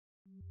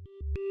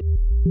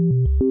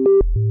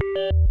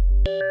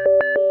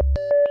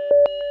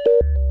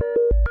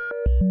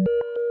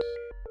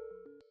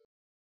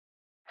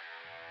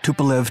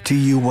Tupolev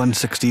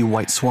Tu160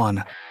 White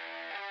Swan.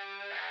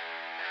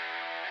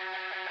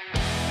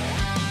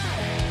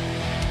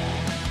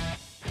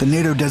 The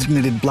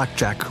NATO-designated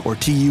Blackjack, or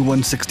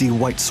Tu160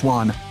 White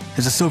Swan,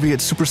 is a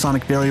Soviet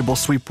supersonic variable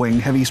sweep-wing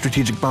heavy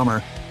strategic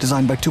bomber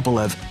designed by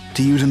Tupolev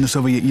to use in the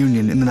Soviet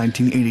Union in the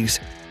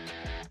 1980s.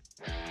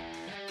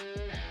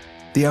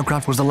 The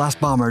aircraft was the last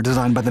bomber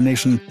designed by the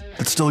nation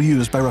that's still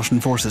used by Russian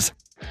forces.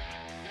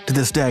 To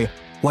this day,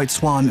 White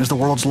Swan is the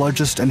world's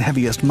largest and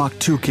heaviest Mach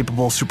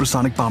 2-capable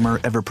supersonic bomber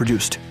ever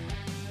produced.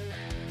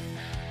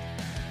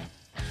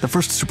 The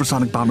first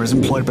supersonic bombers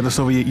employed by the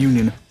Soviet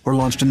Union were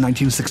launched in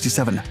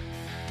 1967.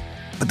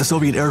 But the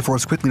Soviet Air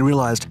Force quickly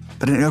realized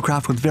that an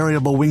aircraft with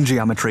variable wing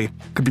geometry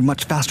could be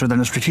much faster than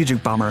a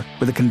strategic bomber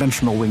with a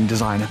conventional wing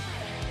design.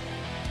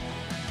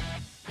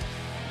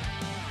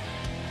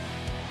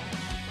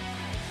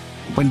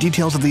 When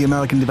details of the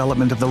American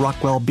development of the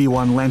Rockwell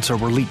B1 Lancer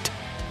were leaked,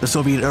 the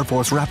Soviet Air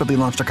Force rapidly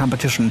launched a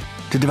competition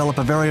to develop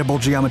a variable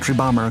geometry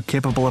bomber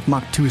capable of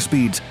Mach 2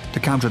 speeds to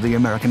counter the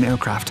American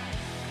aircraft.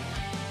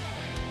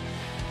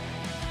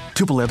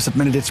 Tupolev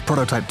submitted its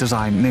prototype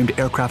design named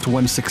Aircraft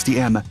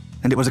 160M,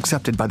 and it was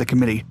accepted by the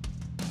committee.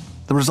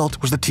 The result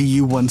was the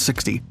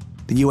Tu-160,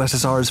 the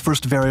USSR's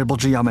first variable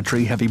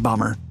geometry heavy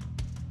bomber.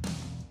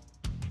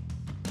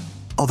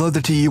 Although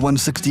the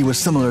Tu-160 was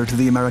similar to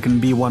the American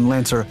B-1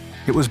 Lancer,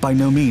 it was by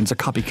no means a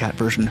copycat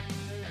version.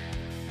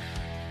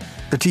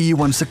 The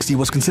Tu-160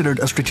 was considered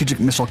a strategic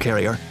missile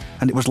carrier,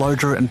 and it was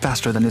larger and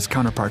faster than its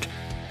counterpart.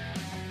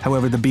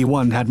 However, the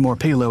B-1 had more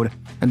payload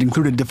and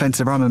included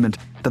defensive armament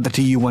that the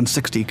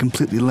Tu-160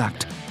 completely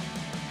lacked.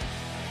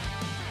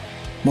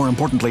 More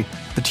importantly,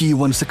 the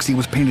Tu-160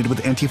 was painted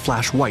with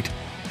anti-flash white,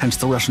 hence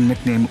the Russian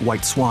nickname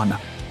White Swan.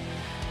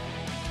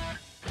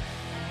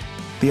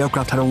 The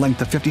aircraft had a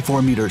length of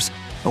 54 meters,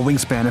 a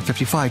wingspan of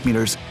 55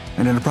 meters,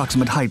 and an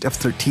approximate height of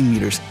 13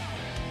 meters.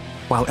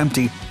 While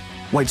empty,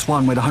 White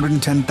Swan weighed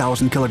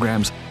 110,000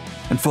 kilograms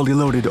and fully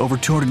loaded over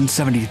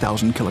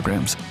 270,000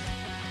 kilograms.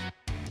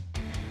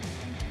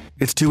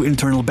 Its two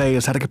internal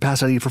bays had a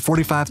capacity for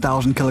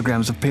 45,000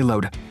 kilograms of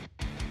payload.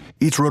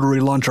 Each rotary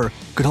launcher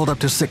could hold up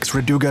to 6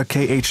 Raduga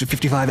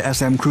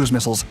Kh-55SM cruise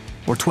missiles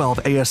or 12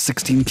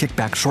 AS-16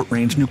 kickback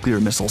short-range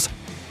nuclear missiles.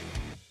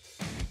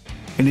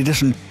 In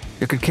addition,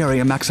 it could carry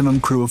a maximum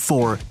crew of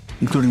 4,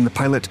 including the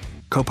pilot,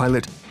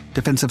 co-pilot,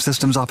 defensive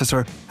systems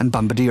officer, and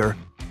bombardier.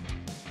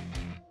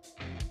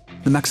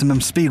 The maximum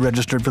speed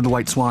registered for the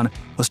White Swan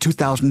was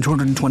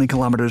 2,220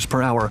 kilometers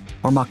per hour,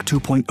 or Mach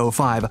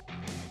 2.05,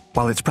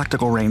 while its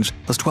practical range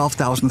was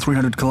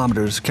 12,300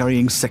 kilometers,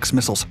 carrying 6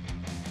 missiles.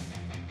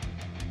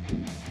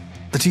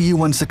 The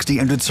Tu-160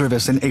 entered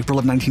service in April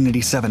of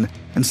 1987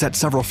 and set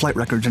several flight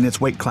records in its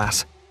weight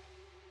class.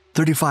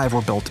 35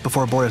 were built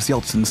before Boris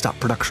Yeltsin stopped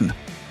production.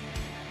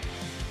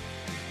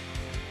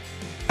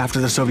 After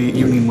the Soviet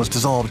Union was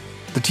dissolved,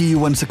 the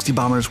Tu-160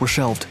 bombers were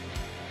shelved.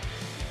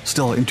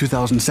 Still, in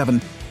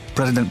 2007,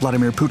 President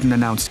Vladimir Putin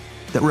announced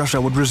that Russia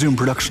would resume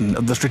production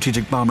of the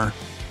strategic bomber.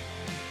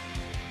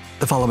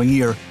 The following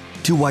year,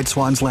 2 White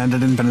Swans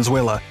landed in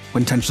Venezuela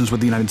when tensions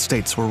with the United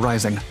States were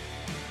rising.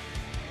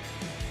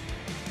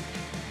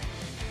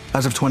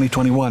 As of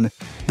 2021,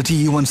 the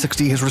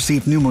Tu-160 has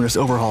received numerous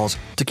overhauls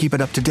to keep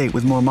it up to date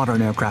with more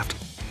modern aircraft.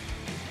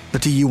 The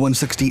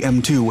Tu-160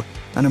 M2,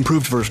 an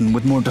improved version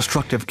with more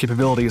destructive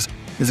capabilities,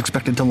 is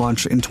expected to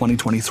launch in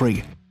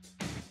 2023.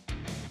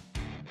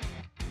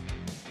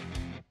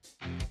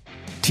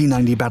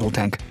 T-90 battle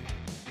tank.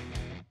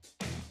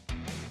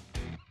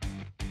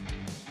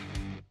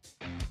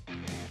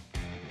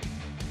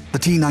 The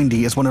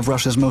T-90 is one of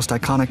Russia's most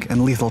iconic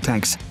and lethal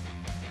tanks.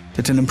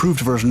 It's an improved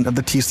version of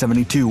the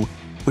T-72,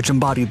 which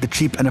embodied the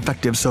cheap and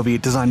effective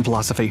Soviet design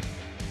philosophy.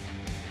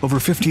 Over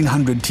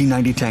 1,500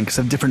 T-90 tanks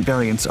of different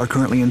variants are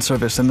currently in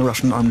service in the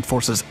Russian armed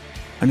forces,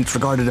 and it's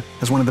regarded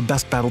as one of the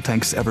best battle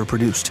tanks ever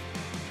produced.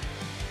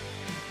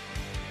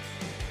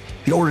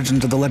 The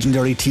origins of the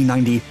legendary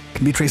T-90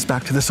 can be traced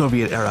back to the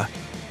Soviet era,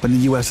 when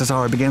the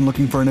USSR began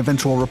looking for an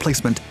eventual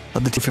replacement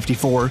of the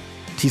T-54,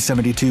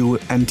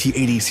 T-72, and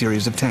T-80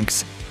 series of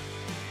tanks.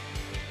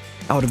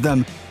 Out of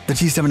them, the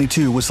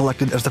T-72 was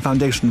selected as the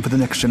foundation for the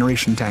next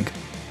generation tank.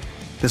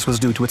 This was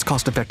due to its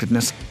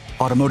cost-effectiveness,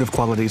 automotive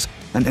qualities,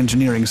 and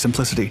engineering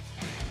simplicity.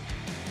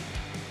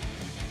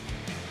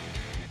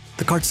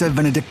 The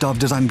Kartsev-Venediktov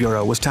Design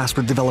Bureau was tasked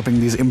with developing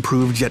these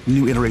improved yet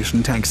new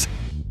iteration tanks.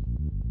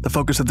 The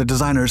focus of the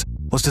designers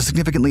was to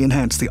significantly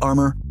enhance the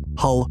armor,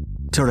 hull,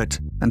 turret,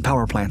 and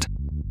power plant.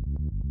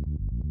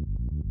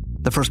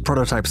 The first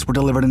prototypes were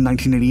delivered in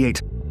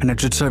 1988 and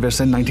entered service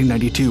in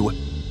 1992.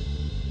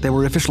 They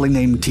were officially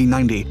named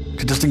T-90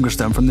 to distinguish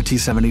them from the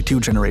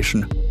T-72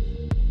 generation.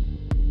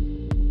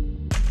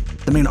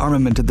 The main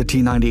armament of the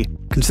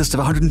T-90 consists of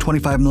a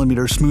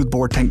 125mm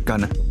smoothbore tank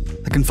gun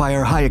that can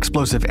fire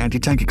high-explosive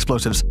anti-tank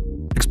explosives,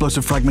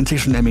 explosive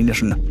fragmentation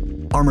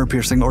ammunition,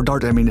 armor-piercing or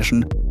dart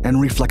ammunition, and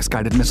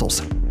reflex-guided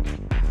missiles.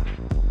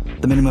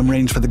 The minimum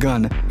range for the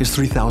gun is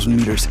 3,000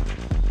 meters.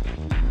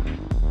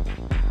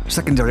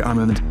 Secondary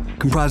armament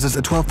comprises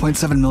a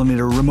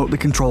 12.7mm remotely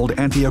controlled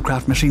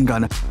anti-aircraft machine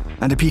gun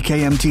and a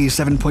PKMT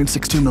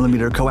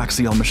 7.62mm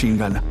coaxial machine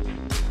gun.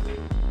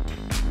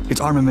 Its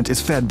armament is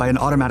fed by an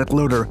automatic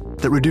loader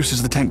that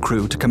reduces the tank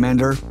crew to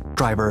commander,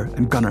 driver,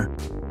 and gunner.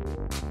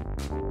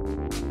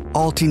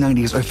 All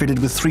T-90s are fitted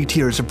with 3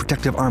 tiers of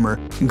protective armor,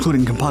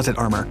 including composite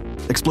armor,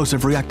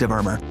 explosive reactive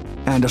armor,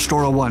 and a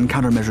Stora-1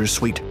 countermeasures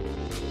suite.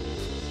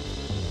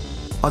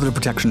 Other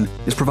protection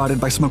is provided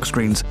by smoke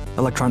screens,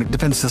 electronic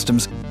defense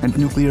systems, and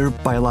nuclear,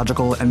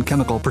 biological, and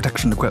chemical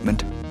protection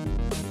equipment.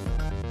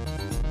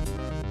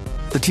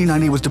 The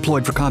T-90 was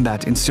deployed for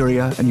combat in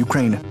Syria and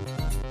Ukraine.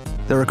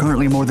 There are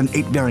currently more than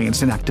 8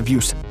 variants in active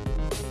use.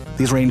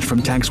 These range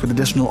from tanks with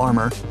additional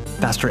armor,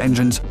 faster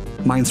engines,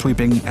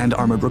 minesweeping, and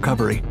armored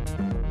recovery.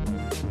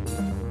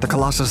 The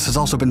Colossus has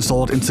also been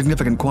sold in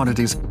significant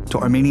quantities to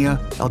Armenia,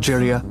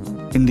 Algeria,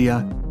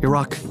 India,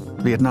 Iraq,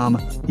 Vietnam,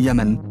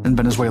 Yemen, and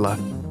Venezuela.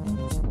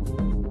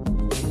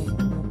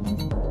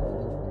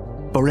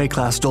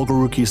 Boret-class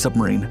Dolgoruki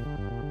submarine.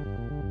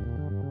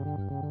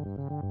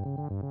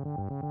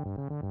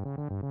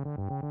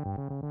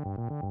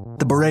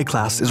 The Boret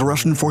class is a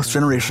Russian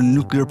 4th-generation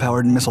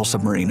nuclear-powered missile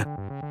submarine.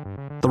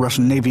 The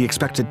Russian Navy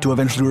expected to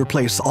eventually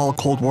replace all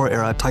Cold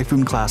War-era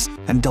Typhoon-class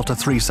and Delta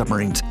III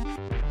submarines.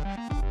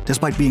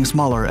 Despite being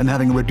smaller and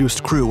having a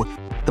reduced crew,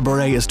 the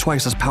Boret is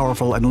twice as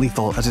powerful and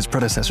lethal as its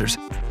predecessors.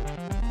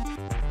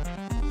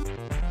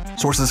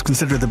 Sources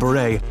consider the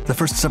Boret the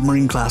first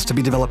submarine class to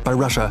be developed by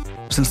Russia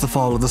since the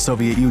fall of the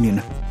Soviet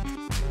Union.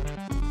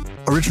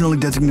 Originally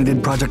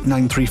designated Project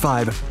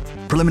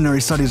 935,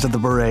 preliminary studies of the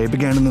Boret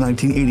began in the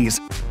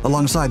 1980s,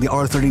 alongside the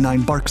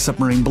R-39 Bark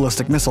submarine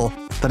ballistic missile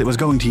that it was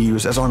going to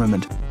use as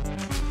armament.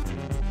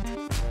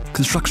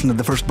 Construction of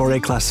the first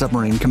Boret-class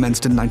submarine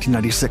commenced in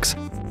 1996,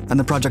 and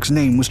the project's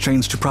name was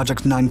changed to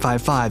Project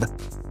 955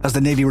 as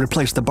the Navy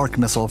replaced the Bark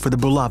missile for the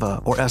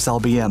Bulava, or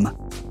SLBM.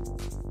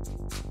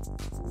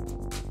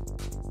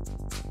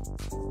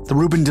 The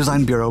Rubin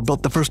Design Bureau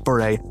built the first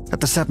Boret at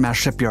the Sevmash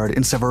shipyard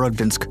in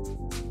Severodvinsk.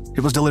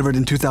 It was delivered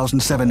in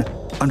 2007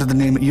 under the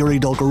name Yuri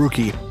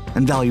Dolgoruki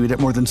and valued at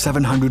more than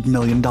 $700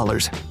 million.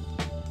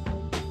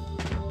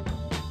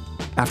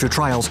 After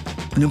trials,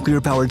 the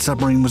nuclear-powered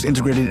submarine was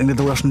integrated into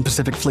the Russian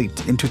Pacific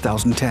Fleet in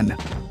 2010.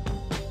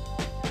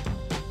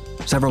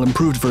 Several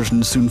improved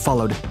versions soon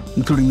followed,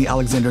 including the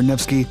Alexander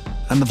Nevsky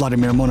and the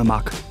Vladimir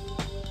Monomakh.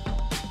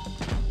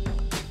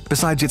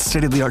 Besides its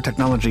state-of-the-art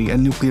technology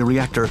and nuclear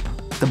reactor,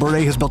 the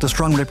Boret has built a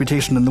strong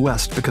reputation in the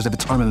West because of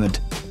its armament.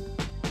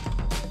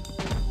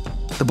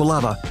 The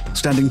Bulava,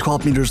 standing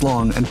 12 meters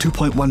long and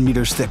 2.1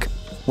 meters thick,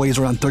 weighs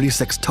around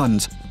 36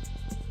 tons.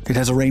 It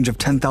has a range of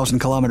 10,000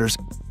 kilometers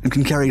and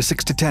can carry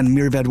 6 to 10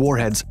 Mirvad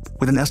warheads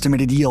with an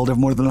estimated yield of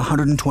more than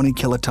 120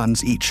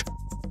 kilotons each.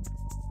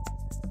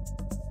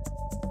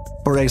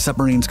 Boret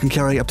submarines can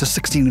carry up to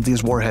 16 of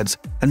these warheads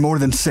and more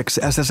than 6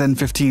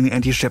 SSN-15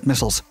 anti-ship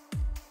missiles.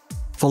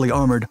 Fully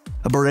armored,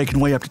 a Boret can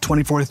weigh up to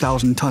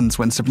 24,000 tons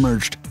when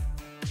submerged.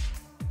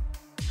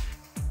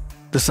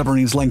 The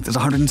submarine's length is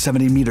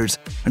 170 meters,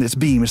 and its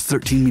beam is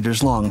 13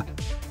 meters long.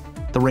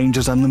 The range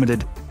is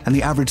unlimited, and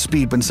the average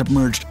speed when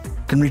submerged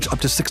can reach up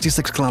to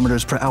 66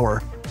 kilometers per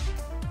hour.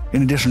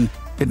 In addition,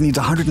 it needs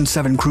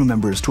 107 crew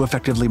members to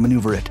effectively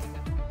maneuver it.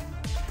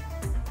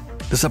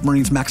 The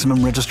submarine's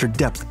maximum registered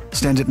depth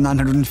stands at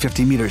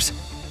 950 meters.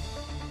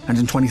 And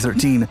in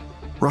 2013,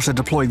 Russia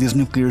deployed these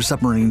nuclear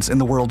submarines in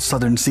the world's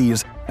southern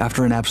seas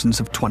after an absence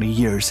of 20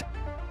 years.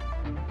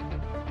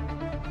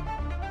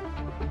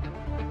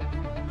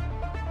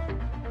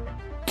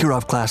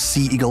 Kirov-class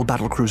Sea Eagle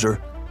battlecruiser.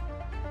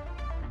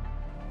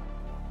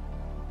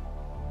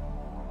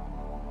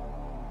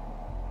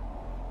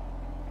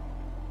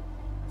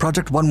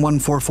 Project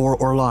 1144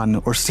 Orlan,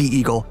 or Sea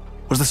Eagle,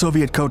 was the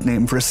Soviet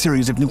codename for a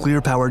series of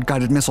nuclear-powered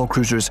guided missile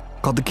cruisers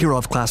called the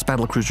Kirov-class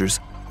battlecruisers,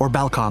 or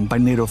Balcom by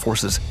NATO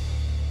forces.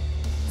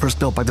 First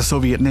built by the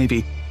Soviet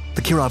Navy,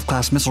 the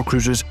Kirov-class missile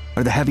cruisers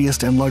are the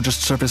heaviest and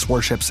largest surface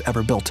warships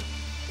ever built.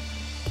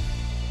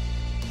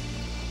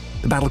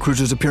 The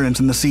battlecruiser's appearance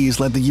in the seas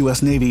led the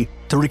U.S. Navy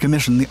to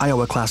recommission the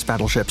Iowa-class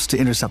battleships to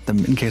intercept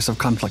them in case of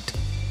conflict.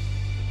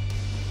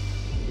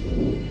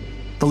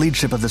 The lead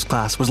ship of this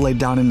class was laid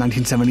down in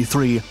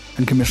 1973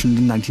 and commissioned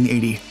in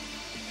 1980.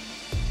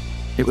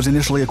 It was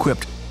initially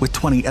equipped with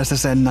 20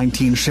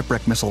 SSN-19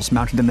 shipwreck missiles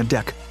mounted in the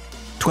deck,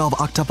 12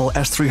 octuple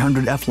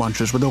S-300F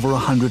launchers with over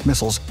 100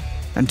 missiles,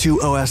 and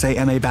 2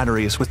 OSA-MA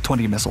batteries with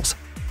 20 missiles.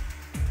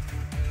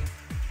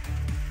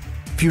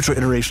 Future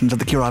iterations of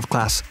the Kirov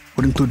class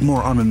would include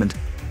more armament,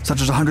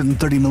 such as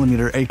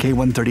 130mm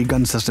AK-130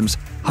 gun systems,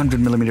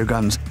 100mm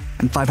guns,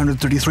 and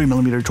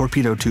 533mm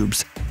torpedo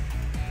tubes.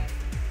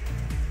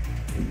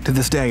 To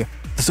this day,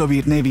 the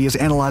Soviet Navy is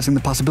analyzing the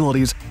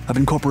possibilities of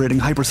incorporating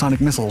hypersonic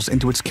missiles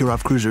into its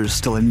Kirov cruisers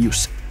still in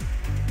use.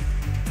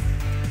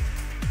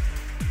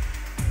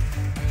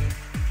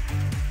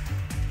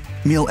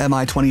 Mil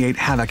Mi-28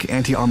 Havoc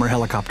anti-armor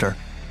helicopter.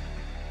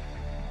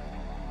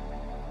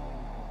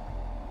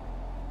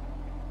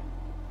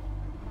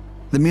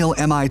 The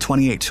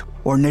Mi-28,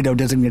 or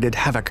NATO-designated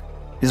Havoc,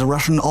 is a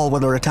Russian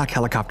all-weather attack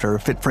helicopter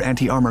fit for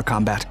anti-armor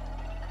combat.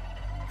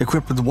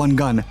 Equipped with one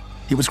gun,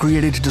 it was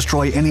created to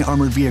destroy any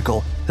armored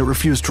vehicle that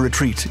refused to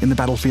retreat in the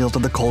battlefield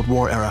of the Cold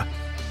War era.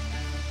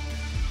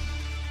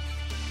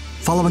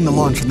 Following the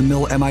launch of the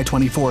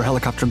Mi-24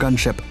 helicopter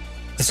gunship,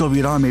 the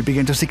Soviet Army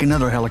began to seek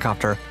another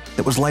helicopter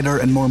that was lighter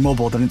and more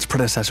mobile than its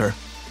predecessor.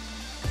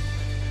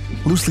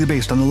 Loosely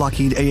based on the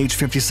Lockheed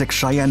AH-56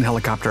 Cheyenne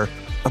helicopter,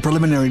 a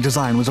preliminary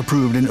design was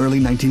approved in early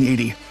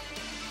 1980.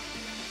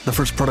 The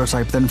first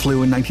prototype then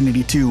flew in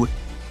 1982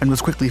 and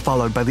was quickly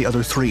followed by the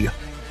other three.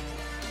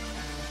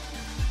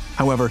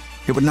 However,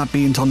 it would not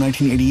be until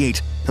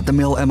 1988 that the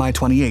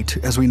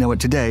Mi-28, as we know it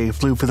today,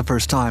 flew for the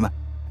first time,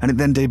 and it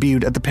then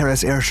debuted at the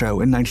Paris Air Show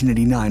in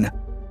 1989.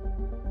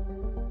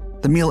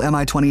 The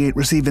Mi-28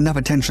 received enough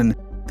attention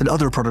that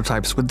other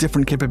prototypes with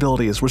different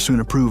capabilities were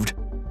soon approved.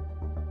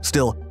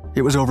 Still,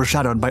 it was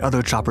overshadowed by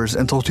other choppers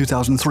until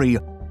 2003,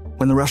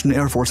 when the Russian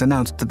Air Force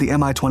announced that the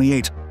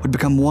Mi-28 would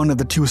become one of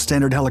the two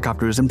standard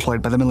helicopters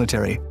employed by the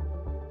military.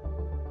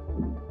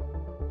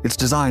 Its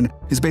design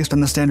is based on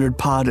the standard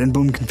pod and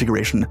boom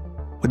configuration,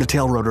 with a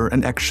tail rotor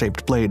and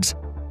X-shaped blades.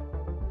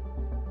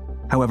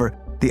 However,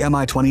 the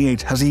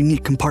Mi-28 has a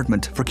unique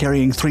compartment for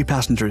carrying 3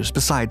 passengers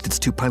besides its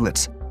 2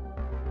 pilots.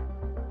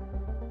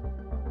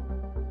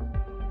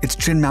 Its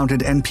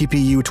chin-mounted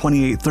NPPU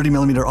 28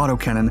 30mm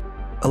autocannon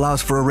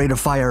allows for a rate of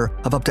fire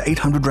of up to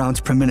 800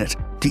 rounds per minute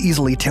to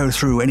easily tear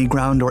through any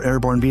ground or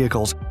airborne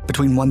vehicles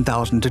between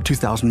 1,000 to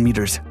 2,000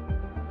 meters.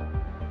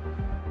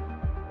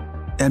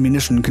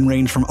 Ammunition can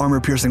range from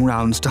armor-piercing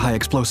rounds to high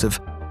explosive,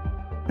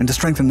 and to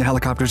strengthen the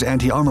helicopter's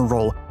anti-armor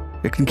role,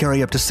 it can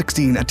carry up to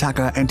 16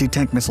 Ataka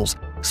anti-tank missiles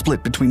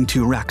split between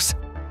 2 racks.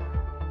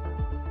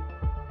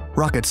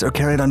 Rockets are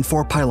carried on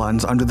 4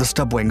 pylons under the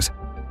stub wings.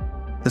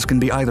 This can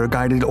be either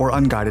guided or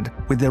unguided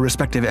with their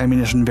respective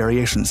ammunition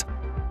variations.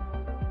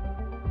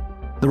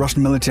 The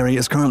Russian military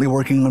is currently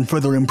working on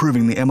further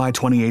improving the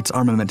Mi-28's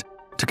armament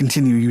to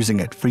continue using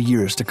it for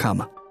years to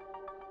come.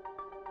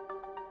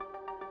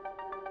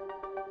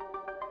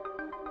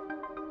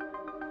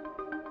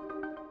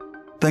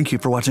 Thank you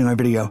for watching our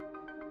video.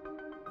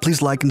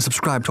 Please like and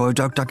subscribe to our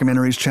Dark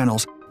Documentaries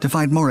channels to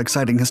find more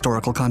exciting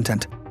historical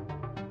content.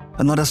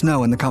 And let us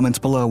know in the comments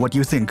below what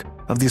you think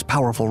of these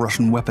powerful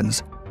Russian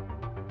weapons.